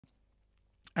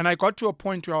And I got to a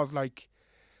point where I was like,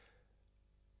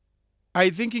 I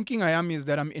think inking I am is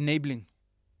that I'm enabling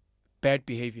bad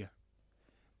behavior.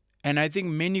 And I think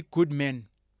many good men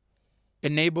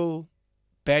enable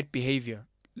bad behavior.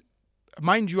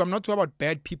 Mind you, I'm not talking about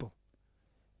bad people.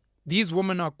 These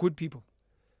women are good people.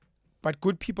 But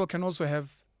good people can also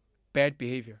have bad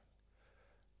behavior.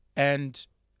 And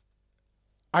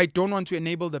I don't want to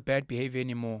enable the bad behavior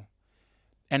anymore.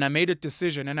 And I made a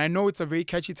decision. And I know it's a very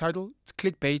catchy title. It's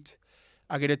clickbait.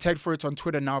 I get attacked for it on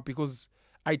Twitter now because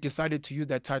I decided to use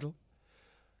that title.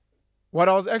 What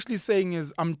I was actually saying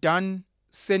is I'm done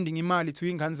sending imali to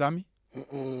Inganzami.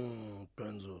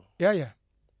 Benzo. Yeah.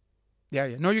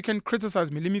 No, you can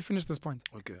criticize me. Let me finish this point.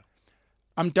 Okay.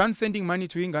 I'm done sending money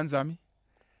to Inganzami.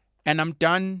 And I'm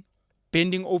done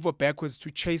bending over backwards to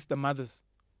chase the mothers,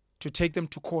 to take them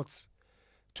to courts,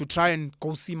 to try and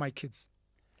go see my kids.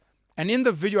 And in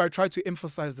the video, I try to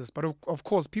emphasize this. But of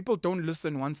course, people don't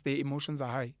listen once their emotions are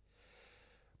high.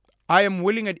 I am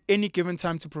willing at any given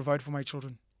time to provide for my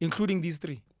children, including these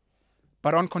 3,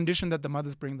 but on condition that the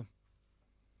mothers bring them.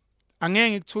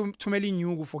 Angeke ngithumele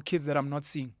inyuku for kids that I'm not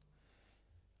seeing.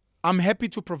 I'm happy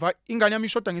to provide. Ingane yami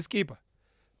ishoda ngeskipa.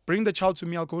 Bring the child to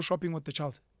me, I'll go shopping with the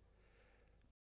child.